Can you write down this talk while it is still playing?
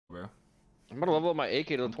I'm gonna level up my AK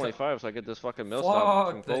to 25 so I get this fucking mill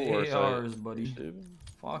stop from Fuck the Cold War. ARs, buddy.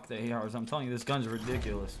 Fuck the ARs. I'm telling you, this gun's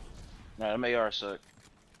ridiculous. Nah, them AR suck.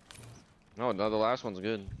 No, the last one's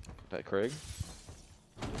good. That Craig.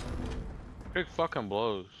 Craig fucking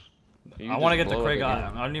blows. I want to get the Craig.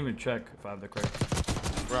 I didn't even check if I have the Craig.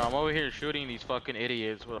 Bro, I'm over here shooting these fucking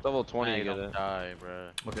idiots with Level 20, you don't get it. die, bro.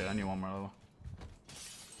 Okay, I need one more level.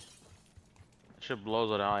 Shit blows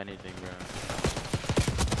without anything, bro.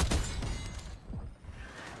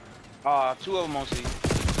 Two of them on C.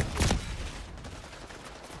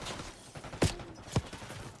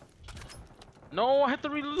 No, I had to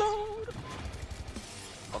reload.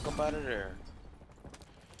 Fuck up out of there.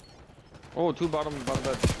 Oh, two bottom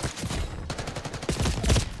bed.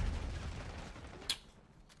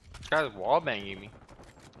 This guy's wallbanging me.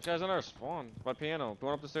 This guy's on our spawn. My piano.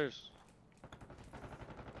 Going up the stairs.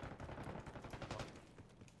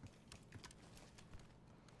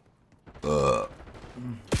 Oh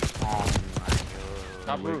my god.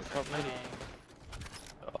 Top roof. Top roof.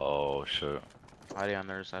 Oh shit. Hiding on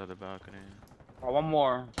the other side of the balcony. Oh, one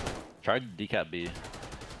more. Try decap B.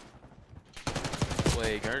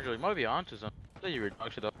 Wait, Gergel, you might be onto something. I thought you were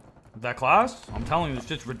talking to the. That class? I'm telling you, it's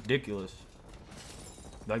just ridiculous.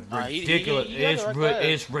 Like ridiculous.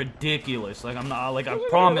 It's ridiculous. Like I'm not. Like I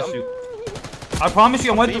promise you. I promise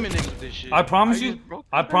you, I went through. I promise you.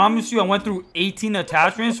 I promise you, I went through 18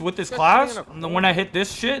 attachments with this class. And then when I hit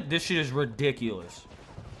this shit is ridiculous.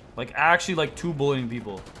 Like actually, like 2 bullying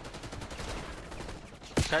people.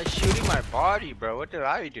 This guy's shooting my body, bro. What did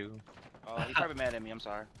I do? He's probably mad at me. I'm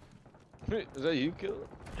sorry. Is that you, killer?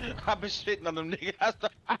 I've been shitting on them niggas.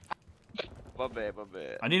 My bad, my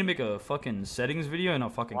bad. I need to make a fucking settings video and a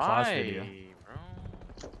fucking class video. Bro?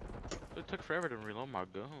 It took forever to reload my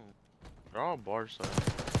gun. They're all bar side.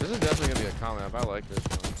 This is definitely gonna be a comment. I like this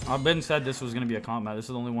one. I've been said this was gonna be a combat. This is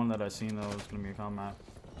the only one that I've seen that was gonna be a combat.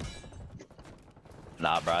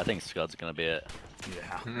 Nah, bro. I think Scud's gonna be it.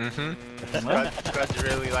 Yeah. Scud's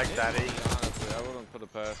really like that. Honestly, I wouldn't put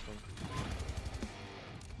it past him.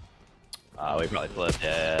 We probably flipped.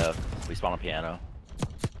 Yeah. We spawn a piano.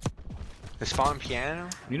 The spawn piano?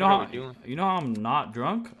 You know how I'm not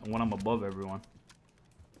drunk when I'm above everyone.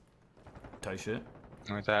 Tight shit.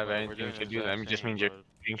 Does that have anything to do? That just means you're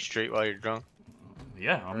being straight while you're drunk.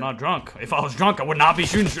 Yeah, I'm not drunk. If I was drunk, I would not be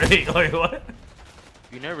shooting straight. Like what?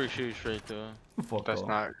 You never shoot straight though. Fuck That's off.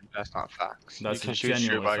 not facts. That's you can shoot straight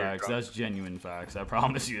genuine while you're facts. drunk. That's genuine facts. I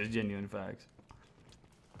promise you, it's genuine facts.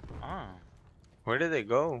 Ah. Where did they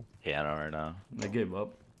go? Piano right now. They gave up.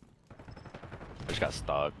 We just got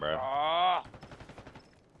stuck, bro. Oh,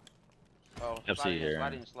 Yep, slide see in,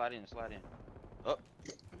 here. slide in. Oh,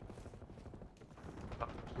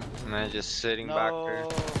 And then just sitting no. back there.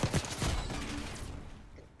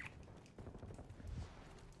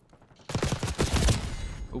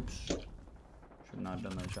 Oops. Should not have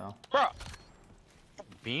done that, child. Bro,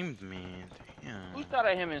 Beamed me. Damn. who shot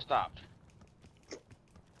at him and stopped?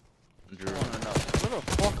 Drew. I wanna know. Where the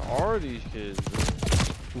fuck are these kids, bro?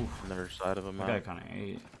 On the other side of a That guy map. kind of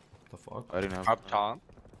ate. The fuck? I didn't have. Up top.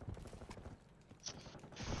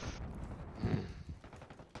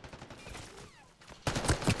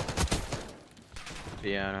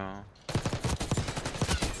 Piano.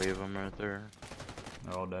 3 of them right there.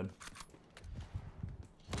 They're all dead.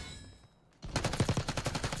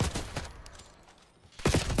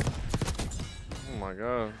 Oh my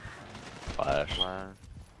god. Flash. Flash.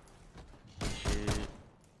 Shit.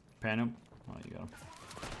 Pan him. Oh, you got him.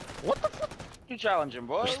 What the fuck? You challenging,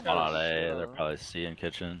 boy? They're spawn on A. They're probably C in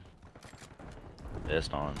kitchen.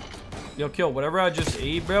 Pissed on. Yo, kill. Whatever I just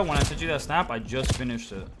ate, bro. When I sent you that snap, I just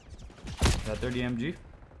finished it. That 30 MG.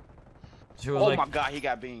 That shit was Oh like, my god, he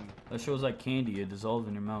got beamed. that shit was like candy. It dissolved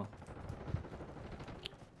in your mouth.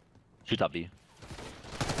 Shoot top B.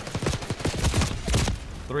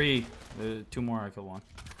 3. 2 more. I killed 1.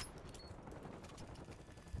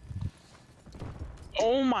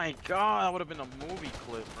 Oh my god, that would have been a movie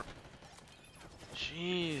clip, bro.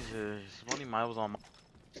 Jesus. 20 miles on my.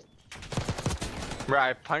 Bro,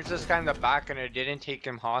 I punched this guy in the back and it didn't take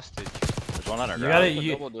him hostage. There's one You underground. gotta,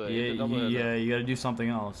 You have to double do it. You have to double hit yeah, you gotta do something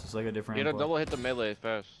else. It's like a different. You gotta input. double hit the melee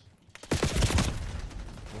fast.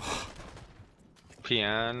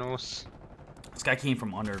 Pianos. This guy came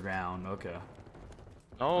from underground. Okay.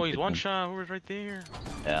 No, he's one shot. Who was right there?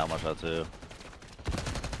 Yeah, I'm on shot too.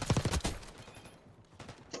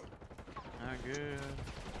 Not good.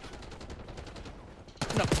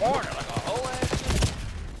 In the corner, like a whole ass.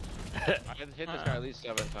 I hit this guy at least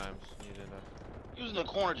 7 times. You did that. He was in the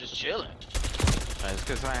corner just chilling. It's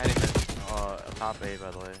because I had him in top A,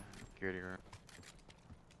 by the way. Security room.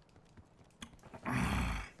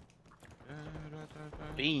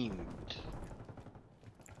 beamed.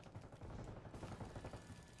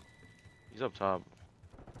 He's up top.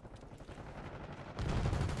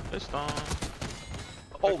 It's on.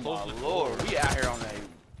 Oh my lord, we out here on that.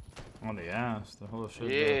 On the ass, the whole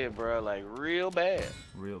shit. Yeah, bro, like real bad.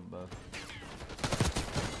 Real bad.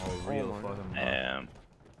 Oh, real fucking bad. Damn.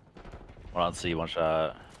 One on C, one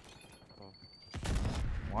shot.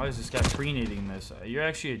 Why is this guy pre-nading this? You're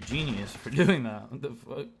actually a genius for doing that. What the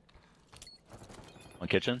fuck? One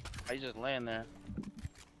kitchen. I just laying there.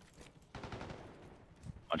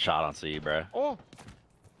 One shot on C, bruh. Oh,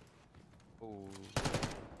 Ooh.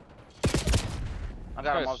 I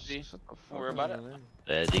got him off C. Don't worry about it.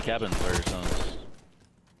 Yeah, decap and third zones.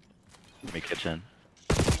 Give me kitchen.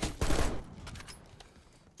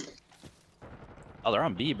 Oh, they're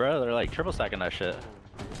on B, bro. They're like triple stacking that shit.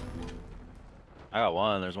 I got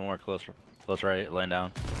one. There's one more close right, laying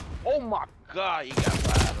down. Oh my god, you got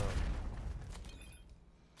fired up.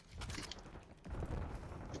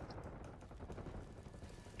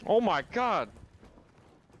 Oh my god.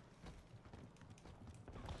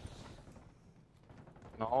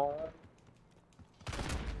 No.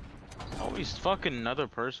 Always fucking another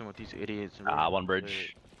person with these idiots. One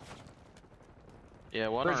bridge. Yeah,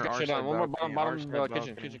 one Bridge on got our shit side on. One more balcony, bottom our side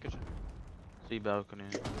kitchen, balcony. kitchen. C balcony.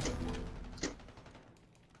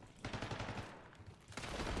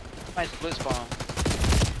 Nice split spawn.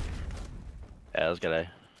 Yeah, let's get A.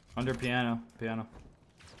 Under piano. Yeah,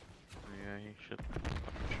 he should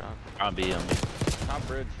fucking shot. On B, on B. Top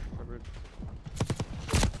bridge. Top bridge.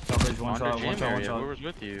 Top bridge, one Under shot, gym one shot, one area. shot. Whoever's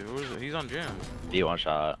with you? He's on gym. B, one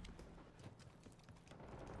shot.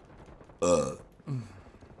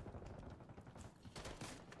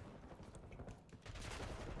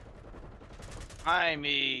 Hi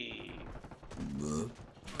me.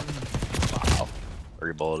 Wow.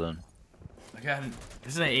 3 bullet in. I got it.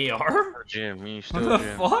 This is an AR? Gym, me What still the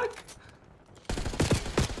gym. fuck?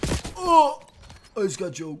 Oh! I just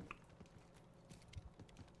got choked.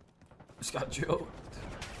 Just got choked.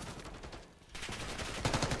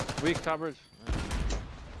 Weak top bridge.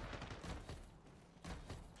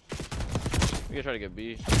 We gotta try to get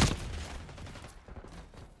B.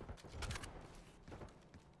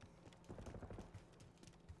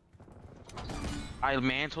 I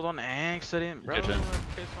mantled on accident, bro. Kitchen.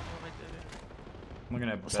 I'm looking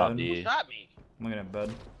at What's up, bed. D? Shot me. I'm looking at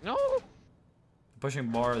bed. No. Pushing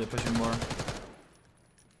bar, they're pushing bar.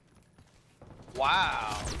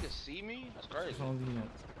 Wow, you can see me? That's crazy.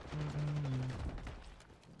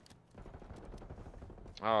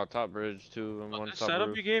 Oh, top bridge too, and one The top setup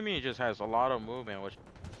roof. you gave me just has a lot of movement, which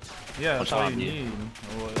Yeah, that's What's all on you you? need.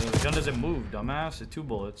 Well, the gun doesn't move, dumbass. It's 2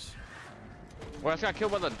 bullets. Well, I just got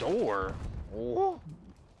killed by the door. Oh.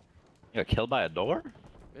 You got killed by a door?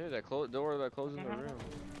 Yeah, that door that closes in the room.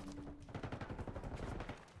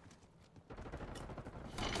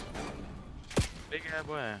 big head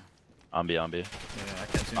boy. On B, on B. Yeah, I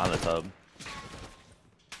can't see. On the tub.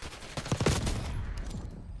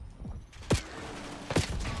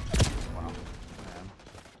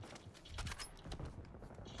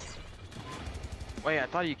 Wait, I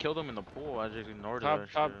thought you killed him in the pool. I just ignored Top,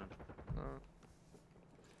 that top. shit.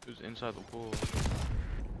 He was inside the pool.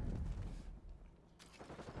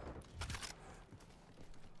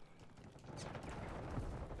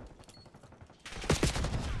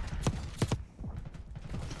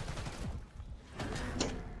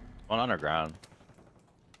 One underground.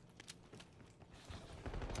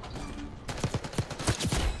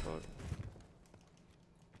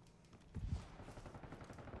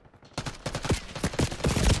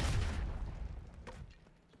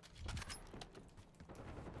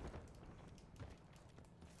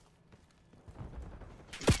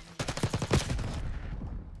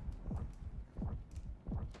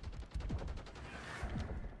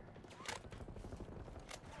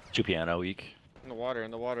 Two piano weak. In the water,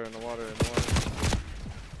 in the water, in the water, in the water.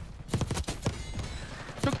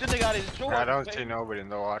 Took the nigga out of his Jordan. I don't see baby. nobody in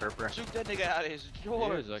the water, bro. Took that nigga out of his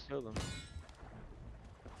Jordan. Yes, I killed him.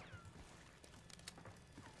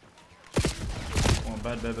 Oh,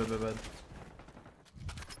 bed, bed, bed, bed, bed.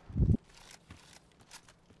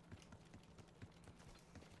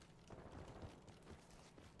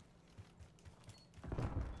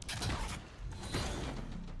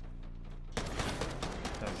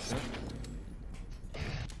 Oh, shit.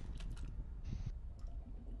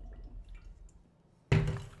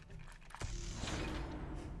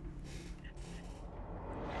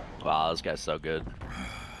 Wow, this guy's so good.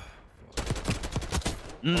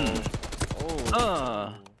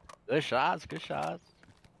 Oh. Good shots, good shots.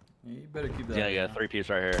 Yeah, you better keep that. Yeah, yeah, 3-piece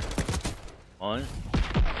right here. One.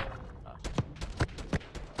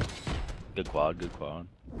 Good quad, good quad.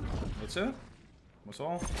 That's it? That's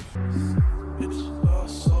all? It's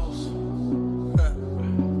lost soul.